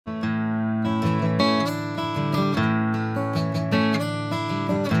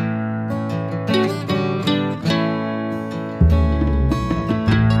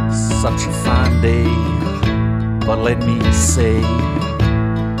such a fine day, but let me say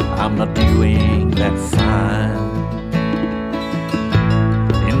I'm not doing that fine.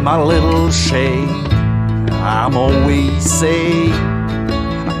 In my little shade, I'm always safe,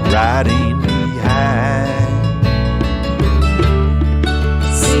 riding behind.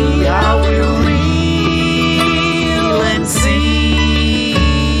 See how we'll reel and see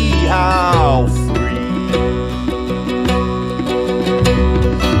how free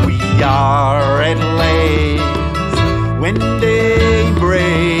we are at last when day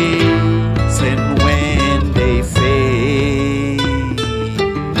breaks and when day fades.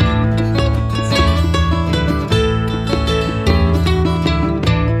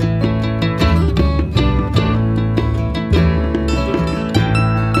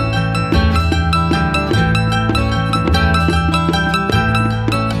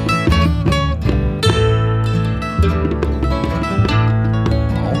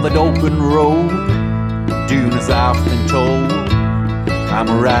 That open road, doing as I've been told,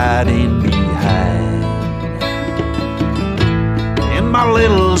 I'm riding behind. In my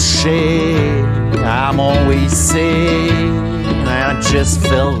little shed, I'm always safe, and I just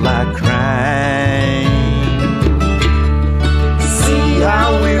felt like crying. See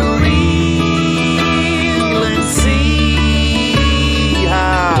how we reel and see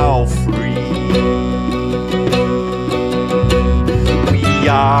how free we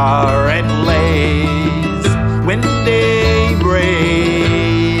are at last when day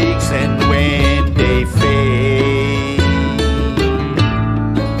breaks and when day fades.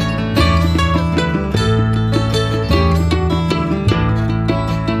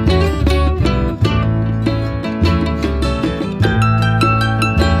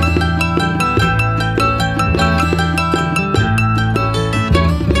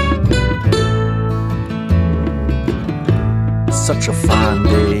 Such a fine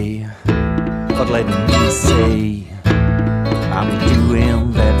day, but let me say I'm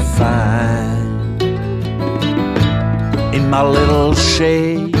doing that fine. In my little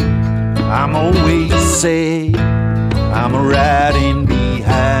shade, I'm always safe, I'm riding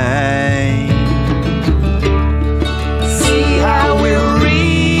behind.